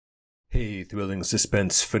Hey, Thrilling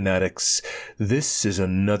Suspense fanatics. This is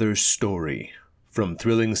another story from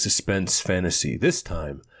Thrilling Suspense Fantasy, this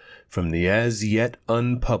time from the as-yet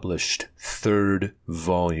unpublished third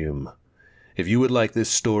volume. If you would like this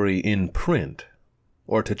story in print,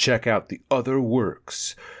 or to check out the other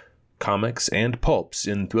works, comics and pulps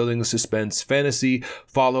in Thrilling Suspense Fantasy,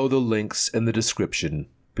 follow the links in the description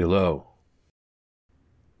below.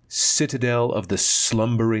 Citadel of the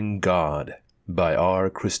Slumbering God by R.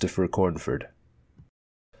 Christopher Cornford.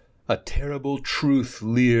 A terrible truth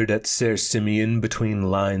leered at Ser Simeon between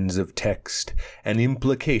lines of text, an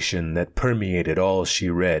implication that permeated all she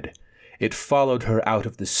read. It followed her out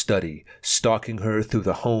of the study, stalking her through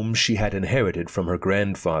the home she had inherited from her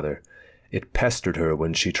grandfather. It pestered her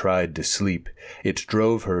when she tried to sleep. It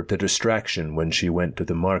drove her to distraction when she went to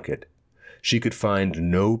the market. She could find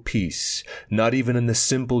no peace, not even in the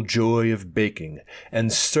simple joy of baking,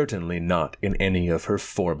 and certainly not in any of her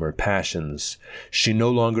former passions. She no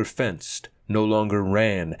longer fenced, no longer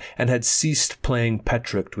ran, and had ceased playing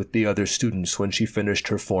Petricht with the other students when she finished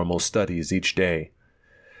her formal studies each day.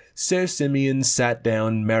 Ser Simeon sat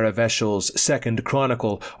down Maraveshel's Second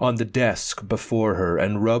Chronicle on the desk before her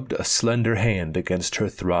and rubbed a slender hand against her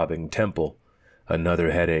throbbing temple. Another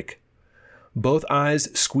headache. Both eyes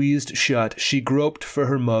squeezed shut, she groped for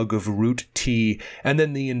her mug of root tea, and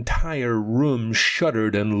then the entire room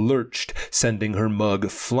shuddered and lurched, sending her mug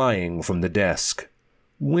flying from the desk.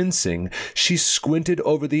 Wincing, she squinted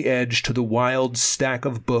over the edge to the wild stack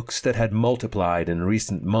of books that had multiplied in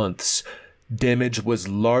recent months. Damage was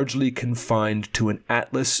largely confined to an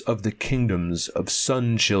atlas of the kingdoms of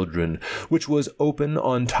Sun Children, which was open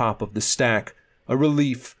on top of the stack, a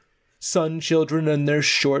relief. Sun Children and their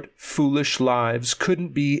short, foolish lives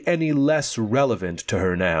couldn't be any less relevant to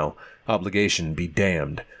her now. Obligation be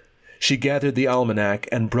damned. She gathered the almanac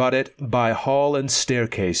and brought it by hall and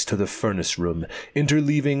staircase to the furnace room,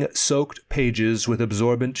 interleaving soaked pages with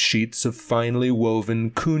absorbent sheets of finely woven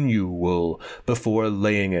kunyu wool before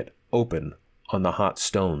laying it open on the hot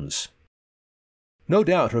stones. No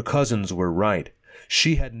doubt her cousins were right.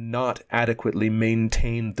 She had not adequately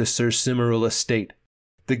maintained the Sir Cimmeral estate.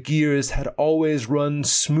 The gears had always run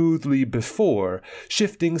smoothly before,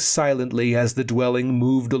 shifting silently as the dwelling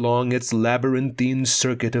moved along its labyrinthine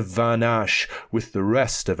circuit of Vanash with the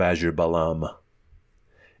rest of Azurbalam.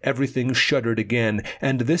 Everything shuddered again,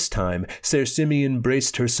 and this time Ser Simeon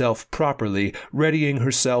braced herself properly, readying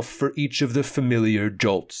herself for each of the familiar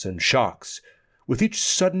jolts and shocks. With each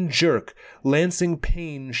sudden jerk, lancing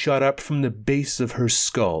pain shot up from the base of her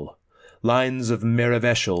skull. Lines of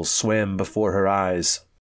Maraveshel swam before her eyes.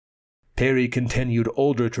 Perry continued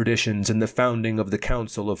older traditions in the founding of the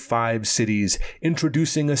Council of 5 Cities,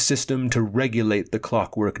 introducing a system to regulate the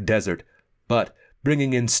clockwork desert, but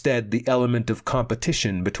bringing instead the element of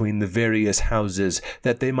competition between the various houses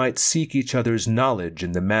that they might seek each other's knowledge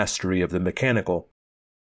in the mastery of the mechanical.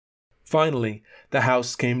 Finally, the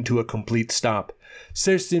house came to a complete stop.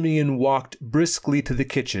 Ser Simeon walked briskly to the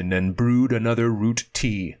kitchen and brewed another root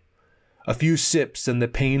tea. A few sips and the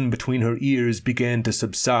pain between her ears began to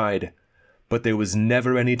subside. But there was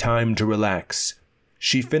never any time to relax.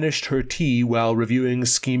 She finished her tea while reviewing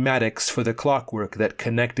schematics for the clockwork that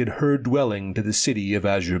connected her dwelling to the city of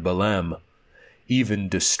Azurbalam. Even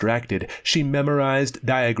distracted, she memorized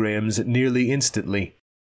diagrams nearly instantly.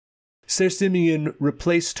 Ser Simeon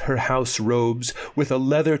replaced her house robes with a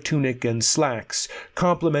leather tunic and slacks,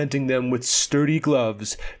 complementing them with sturdy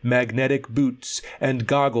gloves, magnetic boots, and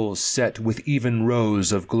goggles set with even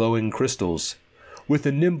rows of glowing crystals. With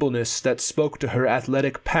a nimbleness that spoke to her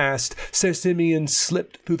athletic past, Ser Simeon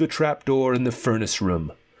slipped through the trapdoor in the furnace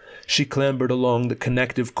room. She clambered along the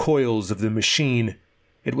connective coils of the machine.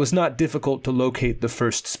 It was not difficult to locate the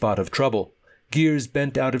first spot of trouble. Gears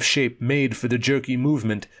bent out of shape made for the jerky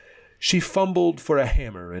movement. She fumbled for a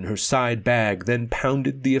hammer in her side bag, then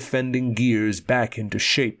pounded the offending gears back into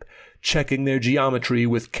shape, checking their geometry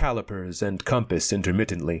with calipers and compass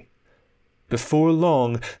intermittently. Before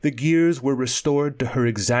long, the gears were restored to her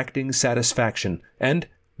exacting satisfaction, and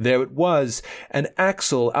there it was. An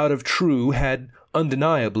axle out of true had,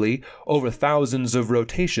 undeniably, over thousands of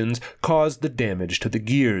rotations, caused the damage to the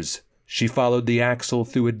gears. She followed the axle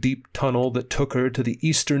through a deep tunnel that took her to the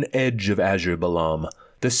eastern edge of Azurbalam,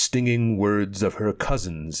 the stinging words of her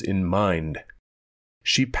cousins in mind.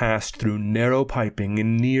 She passed through narrow piping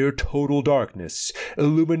in near total darkness,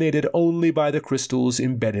 illuminated only by the crystals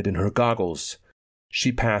embedded in her goggles.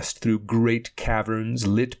 She passed through great caverns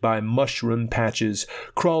lit by mushroom patches,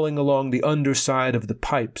 crawling along the underside of the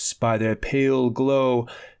pipes by their pale glow,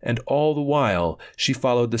 and all the while she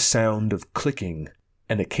followed the sound of clicking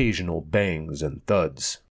and occasional bangs and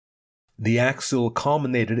thuds. The axle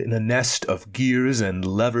culminated in a nest of gears and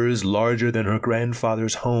levers larger than her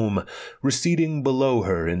grandfather's home, receding below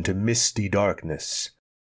her into misty darkness.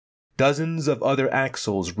 Dozens of other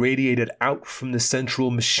axles radiated out from the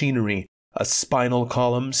central machinery, a spinal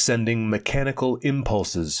column sending mechanical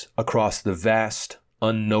impulses across the vast,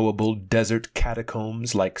 unknowable desert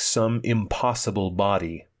catacombs like some impossible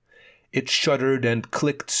body. It shuddered and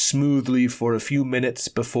clicked smoothly for a few minutes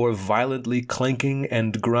before violently clanking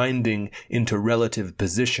and grinding into relative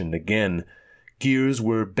position again. Gears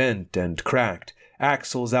were bent and cracked,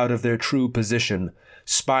 axles out of their true position,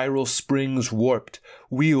 spiral springs warped,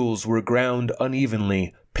 wheels were ground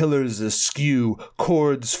unevenly, pillars askew,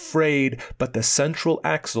 cords frayed, but the central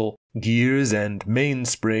axle, gears and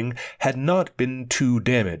mainspring had not been too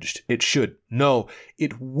damaged.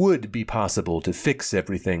 It would be possible to fix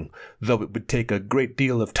everything, though it would take a great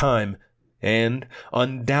deal of time, and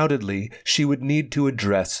undoubtedly she would need to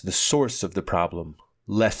address the source of the problem,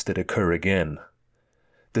 lest it occur again.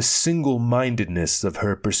 The single-mindedness of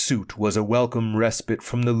her pursuit was a welcome respite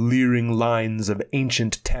from the leering lines of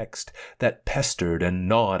ancient text that pestered and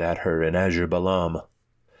gnawed at her in Azure Balam.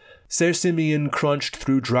 Ser Simeon crunched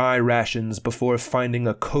through dry rations before finding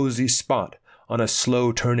a cozy spot on a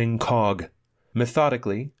slow-turning cog.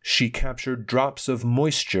 Methodically, she captured drops of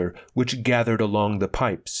moisture which gathered along the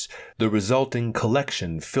pipes, the resulting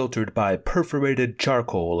collection filtered by perforated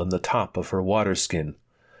charcoal in the top of her water skin.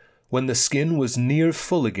 When the skin was near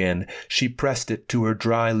full again, she pressed it to her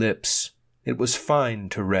dry lips. It was fine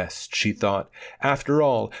to rest, she thought. After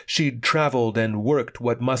all, she'd traveled and worked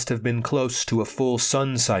what must have been close to a full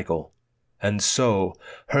sun cycle. And so,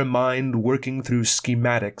 her mind working through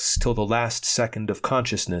schematics till the last second of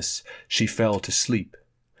consciousness, she fell to sleep.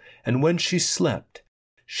 And when she slept,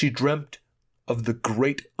 she dreamt of the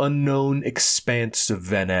great unknown expanse of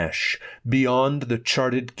Vanash, beyond the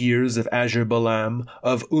charted gears of Azure Balam,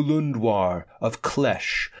 of Ulundwar, of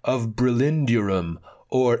Klesh, of Brilindurum,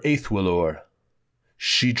 or Aethwalor.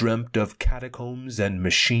 She dreamt of catacombs and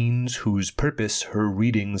machines whose purpose her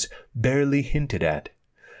readings barely hinted at.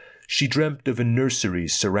 She dreamt of a nursery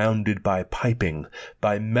surrounded by piping,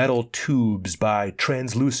 by metal tubes, by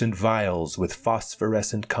translucent vials with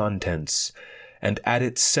phosphorescent contents, and at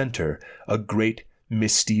its center a great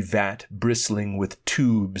misty vat bristling with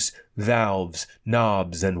tubes, valves,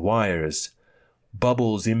 knobs, and wires.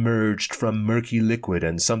 Bubbles emerged from murky liquid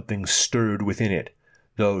and something stirred within it,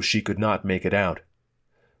 though she could not make it out.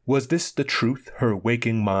 Was this the truth her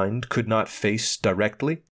waking mind could not face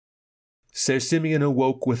directly? Ser Simeon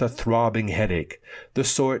awoke with a throbbing headache, the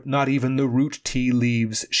sort not even the root tea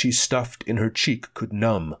leaves she stuffed in her cheek could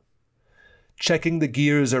numb. Checking the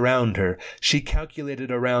gears around her, she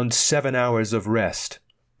calculated around 7 hours of rest.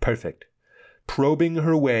 Perfect. Probing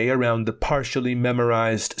her way around the partially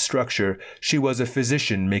memorized structure, she was a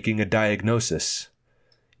physician making a diagnosis.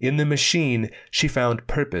 In the machine, she found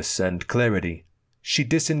purpose and clarity. She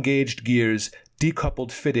disengaged gears,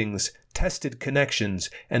 decoupled fittings, tested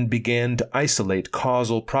connections, and began to isolate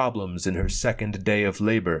causal problems in her second day of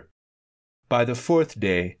labor. By the 4th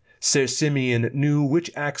day, Ser Simeon knew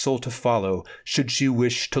which axle to follow should she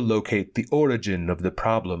wish to locate the origin of the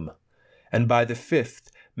problem, and by the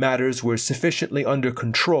 5th, matters were sufficiently under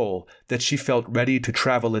control that she felt ready to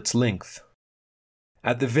travel its length.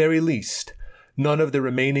 At the very least, none of the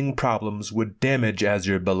remaining problems would damage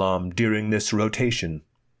Azure Balam during this rotation.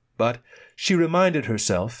 But, she reminded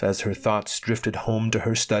herself as her thoughts drifted home to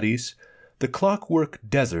her studies, the clockwork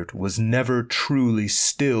desert was never truly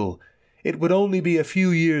still. It would only be a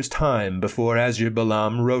few years' time before Azure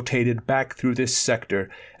Balam rotated back through this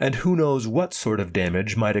sector, and who knows what sort of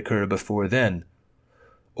damage might occur before then.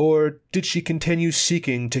 Or did she continue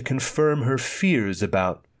seeking to confirm her fears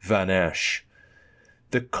about Vanash?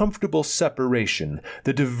 The comfortable separation,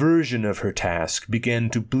 the diversion of her task,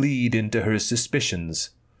 began to bleed into her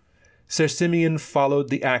suspicions. Ser Simeon followed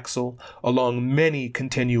the axle along many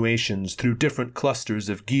continuations through different clusters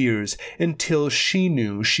of gears until she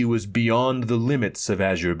knew she was beyond the limits of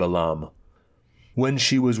Azure Balam. When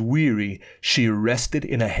she was weary, she rested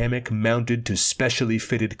in a hammock mounted to specially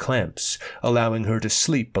fitted clamps, allowing her to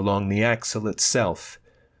sleep along the axle itself.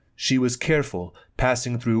 She was careful,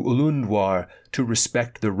 passing through Ulundwar, to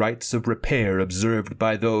respect the rites of repair observed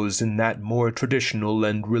by those in that more traditional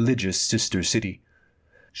and religious sister city.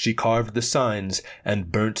 She carved the signs and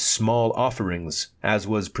burnt small offerings, as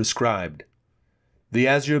was prescribed. The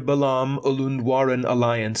Azure Balam Ulundwaran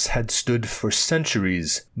alliance had stood for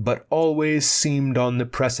centuries, but always seemed on the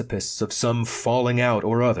precipice of some falling out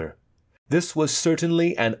or other. This was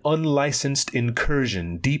certainly an unlicensed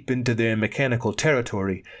incursion deep into their mechanical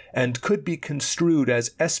territory, and could be construed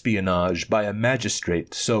as espionage by a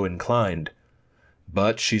magistrate so inclined.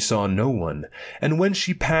 But she saw no one, and when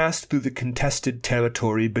she passed through the contested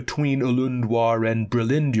territory between Ulundwar and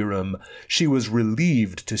Brilindurum, she was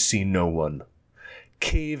relieved to see no one.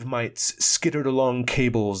 Cave mites skittered along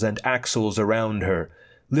cables and axles around her.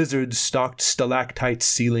 Lizards stalked stalactite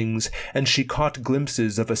ceilings, and she caught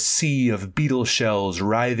glimpses of a sea of beetle shells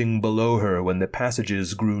writhing below her when the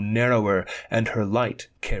passages grew narrower and her light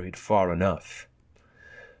carried far enough.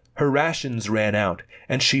 Her rations ran out,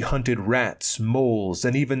 and she hunted rats, moles,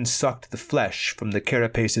 and even sucked the flesh from the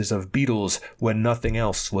carapaces of beetles when nothing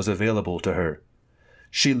else was available to her.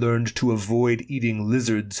 She learned to avoid eating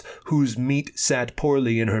lizards whose meat sat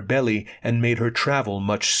poorly in her belly and made her travel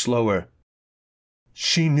much slower.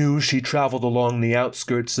 She knew she traveled along the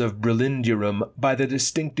outskirts of Brilindurum by the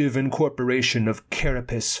distinctive incorporation of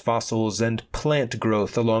carapace fossils and plant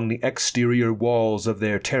growth along the exterior walls of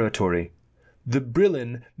their territory. The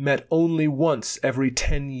Brilin met only once every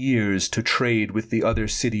 10 years to trade with the other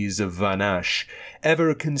cities of Vanash,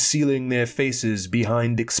 ever concealing their faces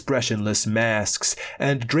behind expressionless masks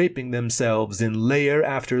and draping themselves in layer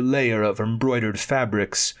after layer of embroidered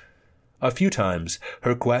fabrics. A few times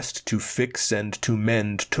her quest to fix and to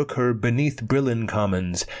mend took her beneath Brilin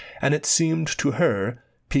commons, and it seemed to her,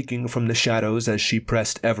 peeking from the shadows as she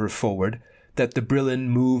pressed ever forward, that the Brilin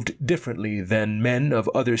moved differently than men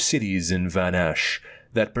of other cities in Vanash,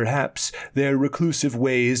 that perhaps their reclusive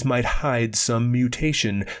ways might hide some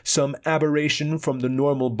mutation, some aberration from the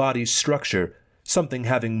normal body structure, something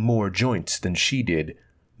having more joints than she did.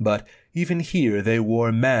 But even here they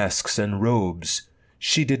wore masks and robes.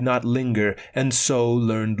 She did not linger, and so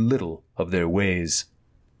learned little of their ways.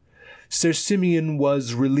 Sir Simeon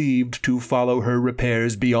was relieved to follow her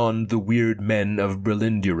repairs beyond the weird men of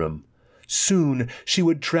Brilindurum. Soon she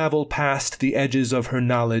would travel past the edges of her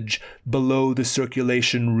knowledge, below the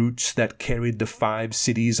circulation routes that carried the 5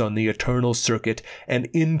 cities on the eternal circuit, and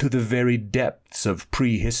into the very depths of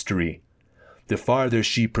prehistory. The farther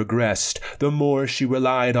she progressed, the more she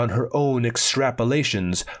relied on her own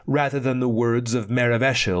extrapolations rather than the words of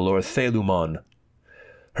Meraveshil or Thelumon.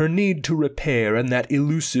 Her need to repair and that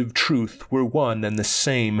elusive truth were one and the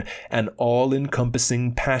same, an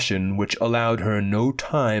all-encompassing passion which allowed her no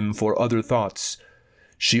time for other thoughts.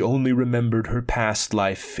 She only remembered her past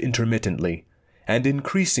life intermittently, and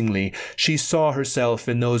increasingly she saw herself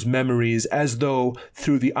in those memories as though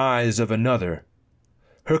through the eyes of another.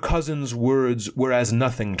 Her cousin's words were as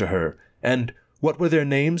nothing to her, and what were their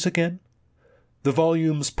names again? The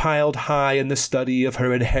volumes piled high in the study of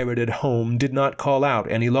her inherited home did not call out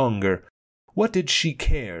any longer. What did she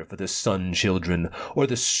care for the Sun Children or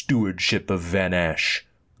the stewardship of Vanash?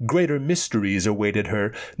 Greater mysteries awaited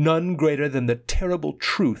her, none greater than the terrible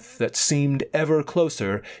truth that seemed ever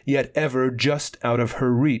closer, yet ever just out of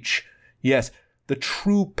her reach. Yes, the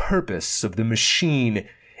true purpose of the machine.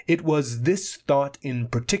 It was this thought in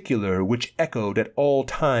particular which echoed at all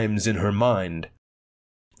times in her mind.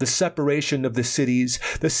 The separation of the cities,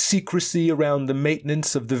 the secrecy around the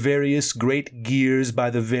maintenance of the various great gears by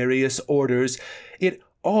the various orders, it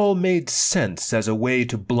all made sense as a way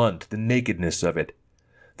to blunt the nakedness of it.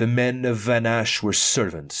 The men of Vanash were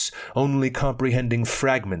servants, only comprehending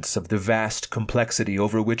fragments of the vast complexity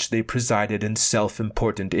over which they presided in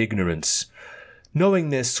self-important ignorance. Knowing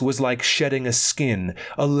this was like shedding a skin,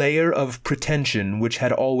 a layer of pretension which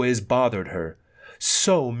had always bothered her.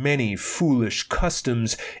 So many foolish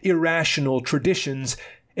customs, irrational traditions.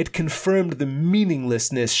 It confirmed the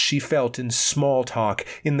meaninglessness she felt in small talk,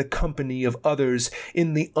 in the company of others,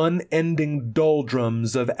 in the unending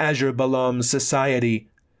doldrums of Azure-Balam society.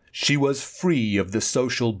 She was free of the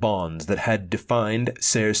social bonds that had defined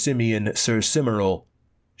Sir Simeon Sir Cimarol.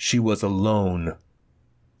 She was alone.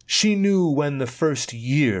 She knew when the first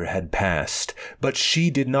year had passed, but she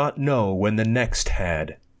did not know when the next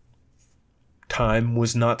had. Time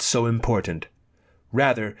was not so important.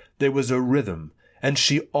 Rather, there was a rhythm, and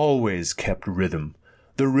she always kept rhythm.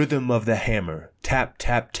 The rhythm of the hammer, tap,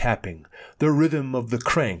 tap, tapping, the rhythm of the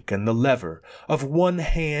crank and the lever, of one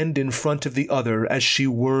hand in front of the other as she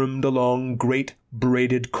wormed along great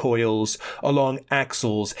braided coils, along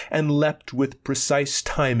axles, and leapt with precise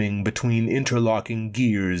timing between interlocking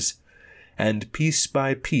gears. And piece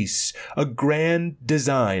by piece, a grand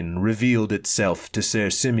design revealed itself to Sir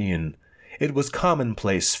Simeon. It was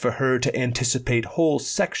commonplace for her to anticipate whole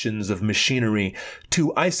sections of machinery,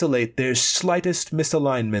 to isolate their slightest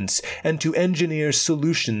misalignments, and to engineer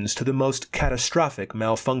solutions to the most catastrophic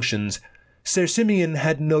malfunctions. Ser Simeon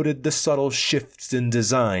had noted the subtle shifts in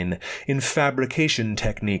design, in fabrication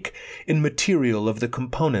technique, in material of the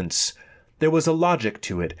components. There was a logic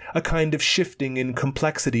to it, a kind of shifting in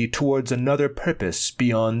complexity towards another purpose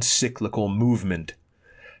beyond cyclical movement.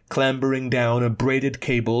 Clambering down a braided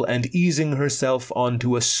cable and easing herself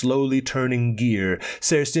onto a slowly turning gear,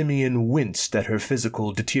 Ser Simeon winced at her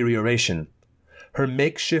physical deterioration. Her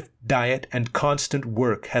makeshift diet and constant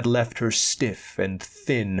work had left her stiff and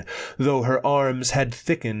thin, though her arms had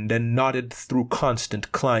thickened and knotted through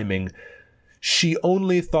constant climbing. She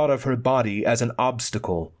only thought of her body as an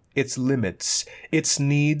obstacle, its limits, its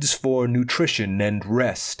needs for nutrition and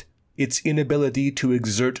rest, its inability to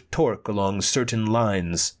exert torque along certain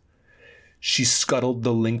lines. She scuttled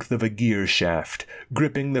the length of a gear shaft,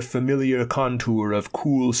 gripping the familiar contour of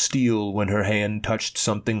cool steel when her hand touched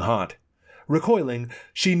something hot. Recoiling,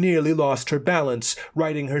 she nearly lost her balance,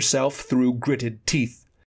 righting herself through gritted teeth.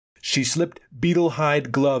 She slipped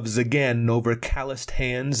beetle-hide gloves again over calloused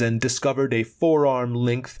hands and discovered a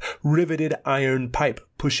forearm-length, riveted iron pipe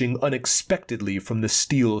pushing unexpectedly from the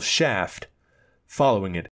steel shaft.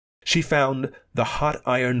 Following it, she found the hot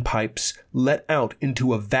iron pipes let out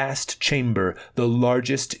into a vast chamber, the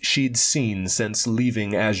largest she'd seen since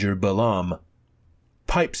leaving Azure Balam.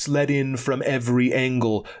 Pipes led in from every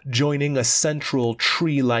angle, joining a central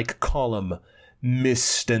tree-like column.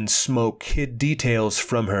 Mist and smoke hid details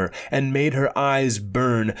from her and made her eyes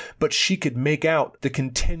burn, but she could make out the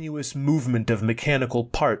continuous movement of mechanical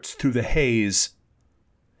parts through the haze.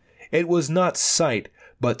 It was not sight,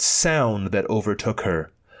 but sound that overtook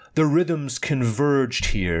her. The rhythms converged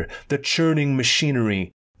here, the churning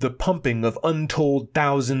machinery, the pumping of untold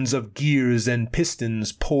thousands of gears and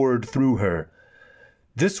pistons poured through her.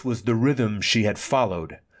 This was the rhythm she had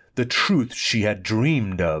followed, the truth she had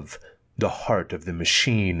dreamed of, the heart of the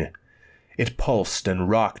machine. It pulsed and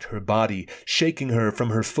rocked her body, shaking her from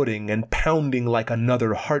her footing and pounding like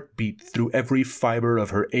another heartbeat through every fiber of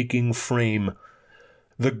her aching frame.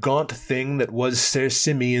 The gaunt thing that was Ser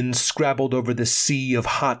Simeon scrabbled over the sea of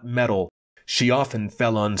hot metal. She often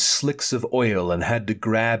fell on slicks of oil and had to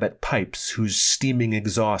grab at pipes whose steaming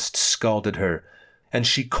exhaust scalded her, and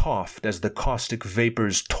she coughed as the caustic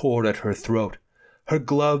vapors tore at her throat. Her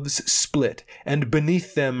gloves split, and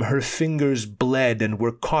beneath them her fingers bled and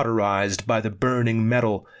were cauterized by the burning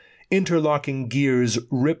metal. Interlocking gears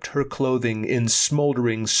ripped her clothing in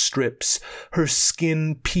smoldering strips. Her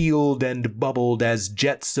skin peeled and bubbled as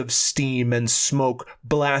jets of steam and smoke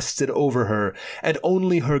blasted over her, and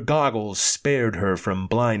only her goggles spared her from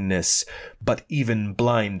blindness. But even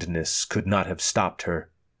blindness could not have stopped her.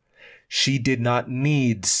 She did not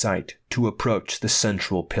need sight to approach the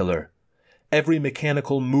central pillar. Every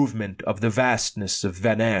mechanical movement of the vastness of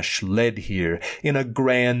Vanash led here in a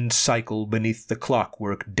grand cycle beneath the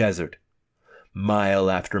clockwork desert.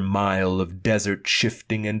 Mile after mile of desert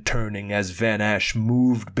shifting and turning as Vanash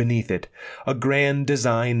moved beneath it, a grand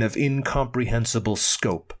design of incomprehensible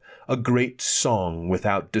scope, a great song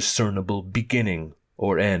without discernible beginning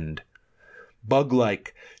or end.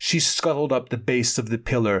 Bug-like, she scuttled up the base of the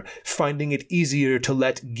pillar, finding it easier to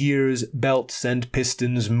let gears, belts, and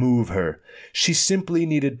pistons move her. She simply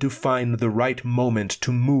needed to find the right moment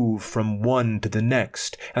to move from one to the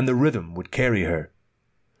next, and the rhythm would carry her.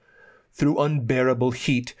 Through unbearable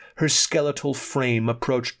heat, her skeletal frame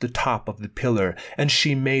approached the top of the pillar, and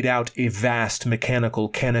she made out a vast mechanical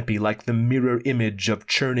canopy like the mirror image of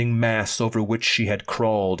churning mass over which she had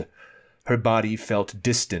crawled. Her body felt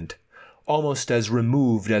distant, almost as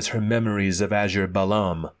removed as her memories of Azure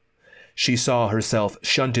Balam. She saw herself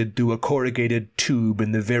shunted through a corrugated tube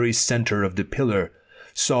in the very center of the pillar,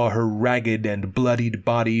 saw her ragged and bloodied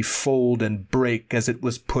body fold and break as it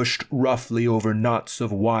was pushed roughly over knots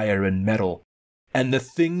of wire and metal. And the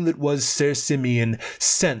thing that was Ser Simeon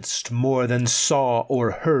sensed more than saw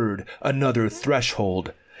or heard another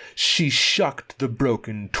threshold. She shucked the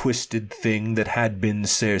broken, twisted thing that had been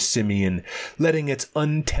Ser Simeon, letting its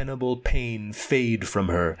untenable pain fade from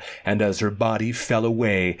her, and as her body fell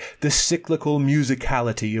away, the cyclical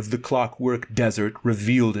musicality of the clockwork desert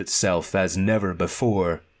revealed itself as never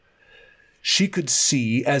before. She could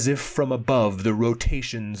see, as if from above, the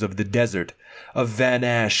rotations of the desert, of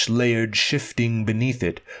Vanash layered shifting beneath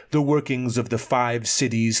it, the workings of the 5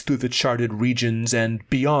 cities through the charted regions and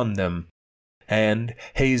beyond them. And,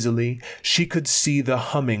 hazily, she could see the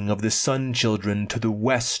humming of the sun-children to the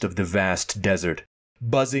west of the vast desert,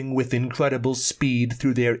 buzzing with incredible speed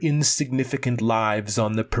through their insignificant lives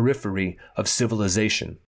on the periphery of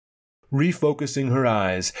civilization. Refocusing her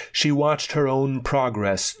eyes, she watched her own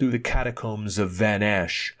progress through the catacombs of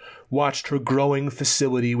Vanash, watched her growing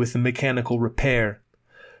facility with mechanical repair.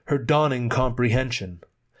 her dawning comprehension.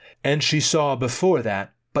 And she saw before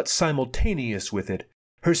that, but simultaneous with it,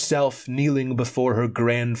 herself kneeling before her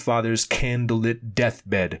grandfather's candlelit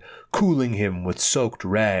deathbed, cooling him with soaked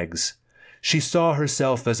rags. She saw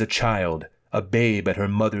herself as a child, a babe at her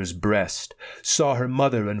mother's breast, saw her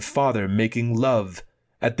mother and father making love.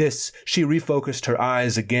 At this she refocused her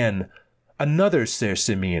eyes again. Another Ser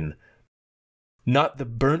Simeon. Not the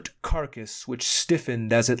burnt carcass which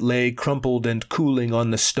stiffened as it lay crumpled and cooling on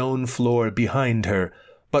the stone floor behind her,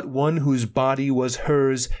 but one whose body was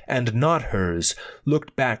hers and not hers,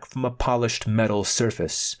 looked back from a polished metal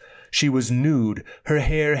surface. She was nude, her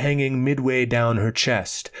hair hanging midway down her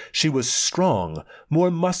chest. She was strong, more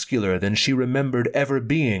muscular than she remembered ever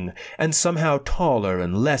being, and somehow taller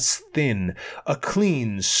and less thin. A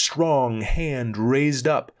clean, strong hand raised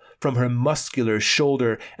up from her muscular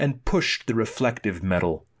shoulder and pushed the reflective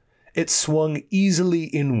metal. It swung easily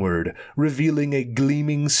inward, revealing a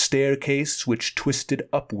gleaming staircase which twisted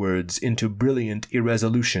upwards into brilliant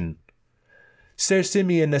irresolution. Ser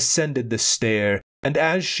Simeon ascended the stair, and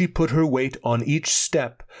as she put her weight on each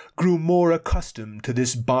step, grew more accustomed to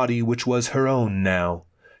this body which was her own now.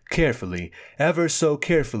 Carefully, ever so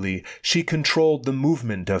carefully, she controlled the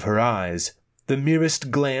movement of her eyes. The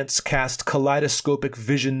merest glance cast kaleidoscopic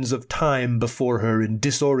visions of time before her in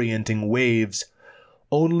disorienting waves.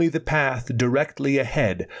 Only the path directly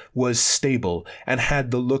ahead was stable and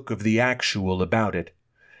had the look of the actual about it.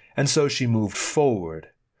 And so she moved forward.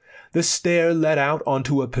 The stair led out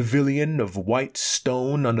onto a pavilion of white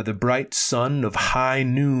stone under the bright sun of high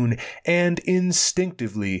noon, and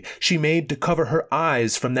instinctively she made to cover her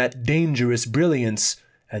eyes from that dangerous brilliance,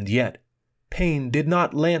 and yet pain did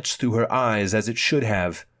not lance through her eyes as it should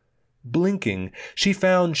have. Blinking, she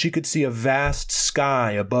found she could see a vast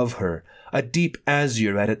sky above her, a deep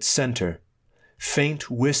azure at its center.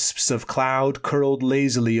 Faint wisps of cloud curled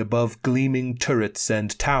lazily above gleaming turrets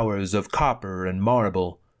and towers of copper and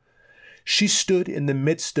marble. She stood in the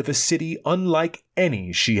midst of a city unlike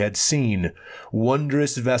any she had seen.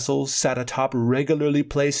 Wondrous vessels sat atop regularly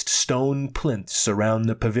placed stone plinths around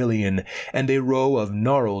the pavilion, and a row of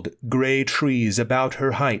gnarled, gray trees about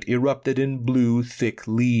her height erupted in blue, thick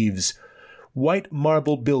leaves. White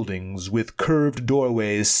marble buildings with curved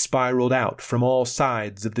doorways spiraled out from all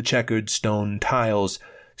sides of the checkered stone tiles,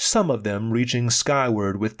 some of them reaching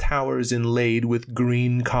skyward with towers inlaid with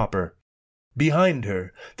green copper. Behind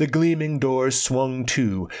her, the gleaming doors swung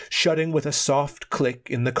to, shutting with a soft click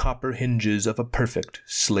in the copper hinges of a perfect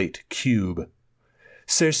slate cube.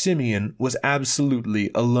 Ser Simeon was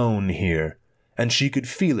absolutely alone here, and she could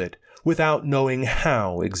feel it without knowing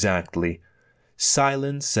how exactly.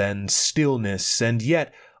 Silence and stillness, and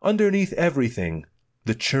yet, underneath everything,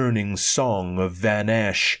 the churning song of Van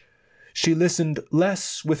Ash. She listened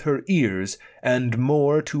less with her ears and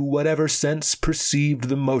more to whatever sense perceived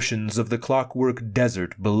the motions of the clockwork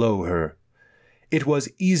desert below her. It was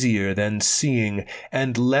easier than seeing,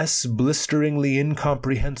 and less blisteringly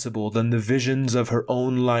incomprehensible than the visions of her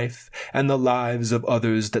own life and the lives of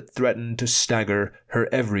others that threatened to stagger her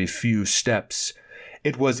every few steps.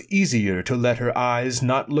 It was easier to let her eyes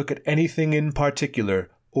not look at anything in particular,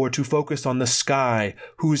 or to focus on the sky,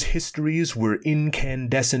 whose histories were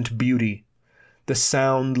incandescent beauty. The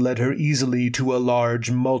sound led her easily to a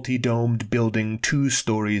large multi-domed building 2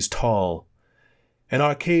 stories tall. An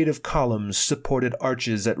arcade of columns supported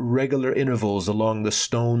arches at regular intervals along the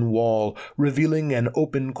stone wall, revealing an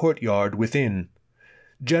open courtyard within.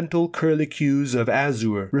 Gentle curlicues of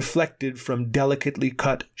azure reflected from delicately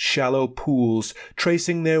cut, shallow pools,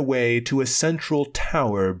 tracing their way to a central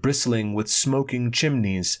tower bristling with smoking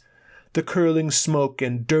chimneys. The curling smoke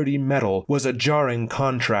and dirty metal was a jarring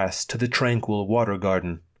contrast to the tranquil water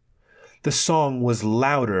garden. The song was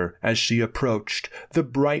louder as she approached, the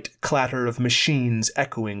bright clatter of machines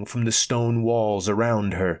echoing from the stone walls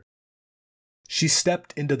around her. She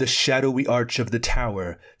stepped into the shadowy arch of the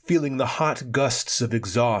tower, feeling the hot gusts of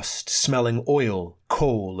exhaust, smelling oil,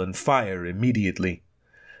 coal, and fire immediately.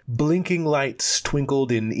 Blinking lights twinkled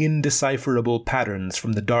in indecipherable patterns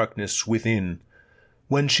from the darkness within.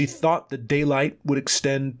 When she thought the daylight would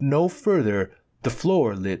extend no further, the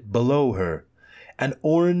floor lit below her. An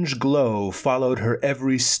orange glow followed her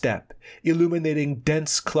every step, illuminating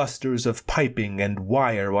dense clusters of piping and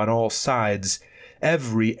wire on all sides.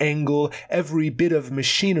 Every angle, every bit of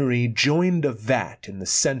machinery joined a vat in the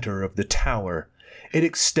center of the tower. It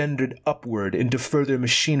extended upward into further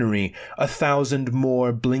machinery, 1,000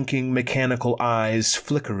 more blinking mechanical eyes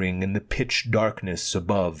flickering in the pitch darkness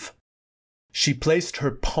above. She placed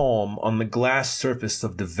her palm on the glass surface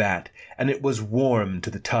of the vat, and it was warm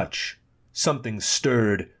to the touch. Something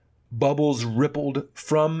stirred. Bubbles rippled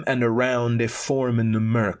from and around a form in the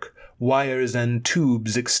murk, wires and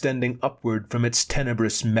tubes extending upward from its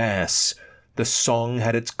tenebrous mass. The song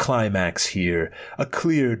had its climax here, a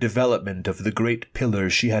clear development of the great pillar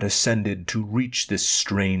she had ascended to reach this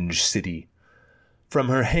strange city. From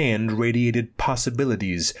her hand radiated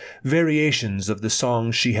possibilities, variations of the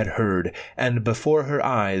song she had heard, and before her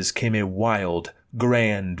eyes came a wild,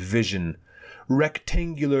 grand vision.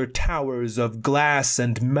 Rectangular towers of glass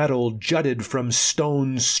and metal jutted from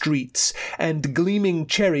stone streets, and gleaming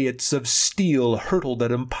chariots of steel hurtled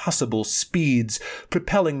at impossible speeds,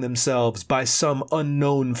 propelling themselves by some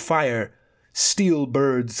unknown fire. Steel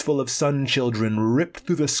birds full of sun children ripped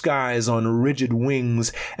through the skies on rigid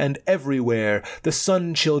wings, and everywhere the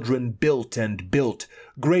sun children built and built.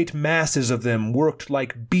 Great masses of them worked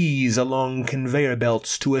like bees along conveyor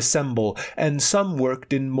belts to assemble, and some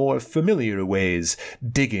worked in more familiar ways,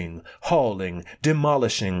 digging, hauling,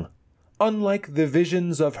 demolishing. Unlike the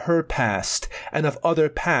visions of her past, and of other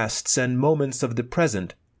pasts and moments of the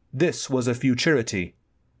present, this was a futurity.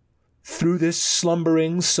 Through this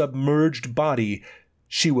slumbering, submerged body,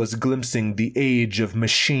 she was glimpsing the age of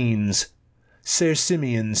machines. Ser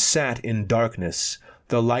Simeon sat in darkness,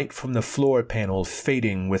 the light from the floor panel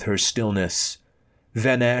fading with her stillness.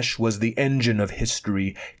 Vanash was the engine of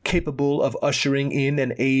history, capable of ushering in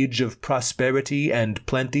an age of prosperity and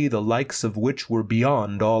plenty the likes of which were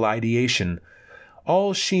beyond all ideation.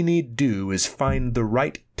 All she need do is find the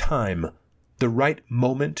right time, the right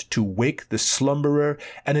moment to wake the slumberer,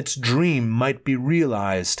 and its dream might be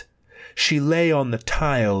realized. She lay on the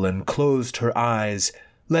tile and closed her eyes,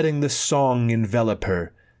 letting the song envelop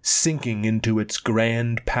her, sinking into its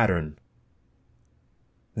grand pattern.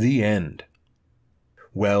 The end.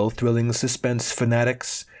 Well, Thrilling Suspense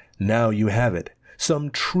fanatics, now you have it,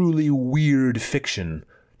 some truly weird fiction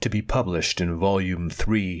to be published in Volume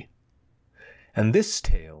 3. And this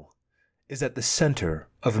tale is at the center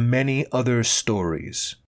of many other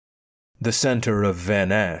stories. The center of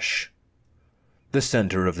Vanash, the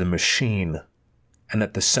center of the machine, and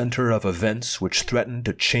at the center of events which threaten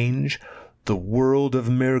to change the world of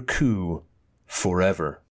Merku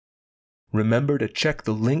forever. Remember to check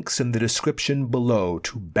the links in the description below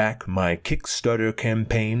to back my Kickstarter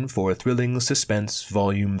campaign for Thrilling Suspense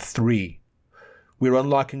Volume 3. We're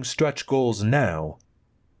unlocking stretch goals now.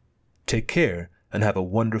 Take care and have a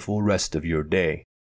wonderful rest of your day.